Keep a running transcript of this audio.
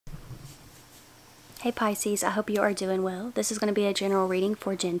Hey Pisces, I hope you are doing well. This is going to be a general reading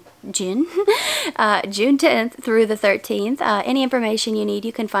for June 10th through the 13th. Any information you need,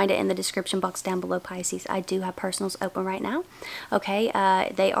 you can find it in the description box down below, Pisces. I do have personals open right now. Okay,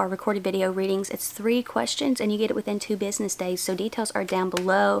 they are recorded video readings. It's 3 questions and you get it within 2 business days. So details are down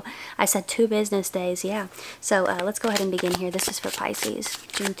below. I said 2 business days, yeah. So let's go ahead and begin here. This is for Pisces,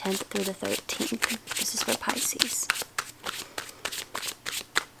 June 10th through the 13th. This is for Pisces.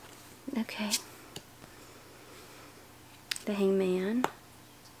 Okay. The Hangman,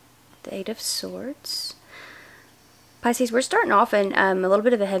 the 8 of Swords. Pisces, we're starting off in a little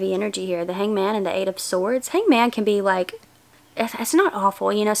bit of a heavy energy here. The Hangman and the 8 of Swords. Hangman can be like, it's not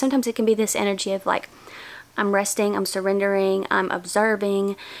awful, you know, sometimes it can be this energy of like, I'm resting, I'm surrendering, I'm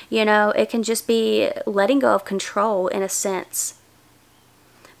observing, you know, it can just be letting go of control in a sense.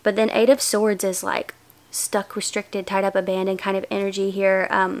 But then 8 of Swords is like stuck, restricted, tied up, abandoned kind of energy here.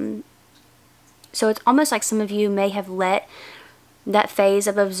 So it's almost like some of you may have let that phase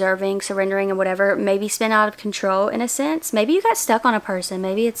of observing, surrendering, and whatever maybe spin out of control in a sense. Maybe you got stuck on a person.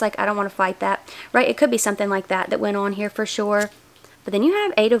 Maybe it's like, I don't want to fight that, right? It could be something like that went on here for sure. But then you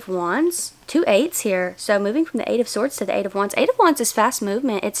have 8 of Wands, 2 8s here. So moving from the 8 of Swords to the 8 of Wands. 8 of Wands is fast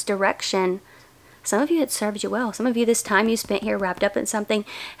movement. It's direction. Some of you, it served you well. Some of you, this time you spent here wrapped up in something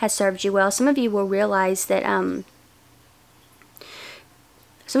has served you well. Some of you will realize that,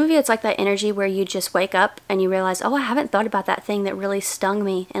 some of you, it's like that energy where you just wake up and you realize, oh, I haven't thought about that thing that really stung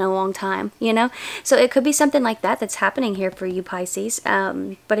me in a long time, you know? So it could be something like that that's happening here for you, Pisces.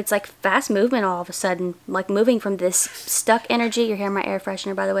 But it's like fast movement all of a sudden, like moving from this stuck energy. You're hearing my air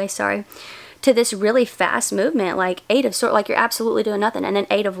freshener, by the way, sorry. To this really fast movement, like 8 of Swords, like you're absolutely doing nothing. And then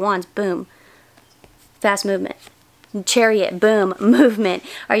 8 of Wands, boom, fast movement. Chariot, boom, movement.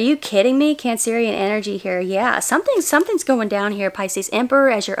 Are you kidding me? Cancerian energy here. Yeah, something's going down here, Pisces.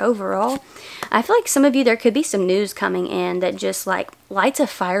 Emperor as your overall. I feel like some of you, there could be some news coming in that just like lights a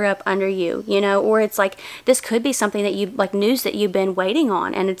fire up under you, you know, or it's like this could be something that you like, news that you've been waiting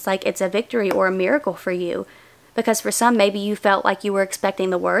on, and it's like it's a victory or a miracle for you. Because for some, maybe you felt like you were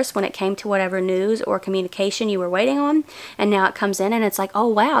expecting the worst when it came to whatever news or communication you were waiting on. And now it comes in and it's like, oh,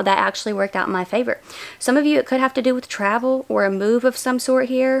 wow, that actually worked out in my favor. Some of you, it could have to do with travel or a move of some sort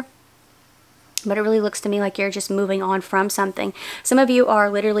here. But it really looks to me like you're just moving on from something. Some of you are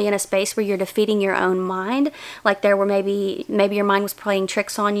literally in a space where you're defeating your own mind. Like there were maybe your mind was playing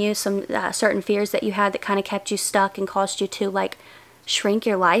tricks on you. Some certain fears that you had that kind of kept you stuck and caused you to like shrink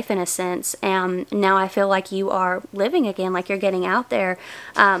your life in a sense, and now I feel like you are living again, like you're getting out there,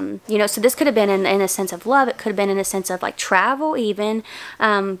 you know. So this could have been in a sense of love, it could have been in a sense of like travel even,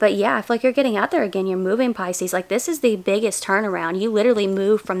 but yeah, I feel like you're getting out there again. You're moving, Pisces. Like this is the biggest turnaround. You literally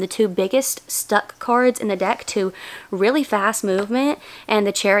move from the 2 biggest stuck cards in the deck to really fast movement and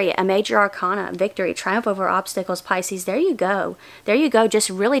the Chariot, a major arcana, victory, triumph over obstacles, Pisces. There you go, there you go,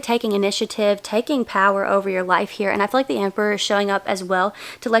 just really taking initiative, taking power over your life here. And I feel like the Emperor is showing up as well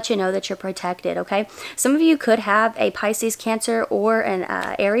to let you know that you're protected, okay? Some of you could have a Pisces, Cancer, or an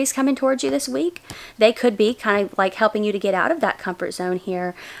Aries coming towards you this week. They could be kind of like helping you to get out of that comfort zone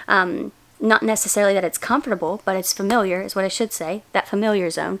here. Not necessarily that it's comfortable, but it's familiar is what I should say, that familiar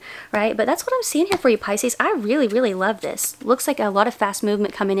zone, right? But that's what I'm seeing here for you, Pisces. I really, really love this. Looks like a lot of fast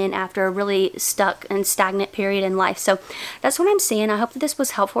movement coming in after a really stuck and stagnant period in life. So that's what I'm seeing. I hope that this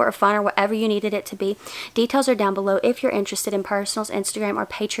was helpful or fun or whatever you needed it to be. Details are down below if you're interested in personals, Instagram, or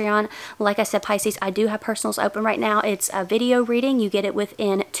Patreon. Like I said, Pisces, I do have personals open right now. It's a video reading. You get it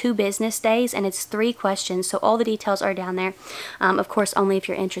within 2 business days, and it's 3 questions. So all the details are down there. Of course, only if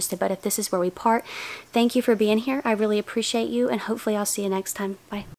you're interested. But if this is where we part, thank you for being here. I really appreciate you, and hopefully I'll see you next time. Bye.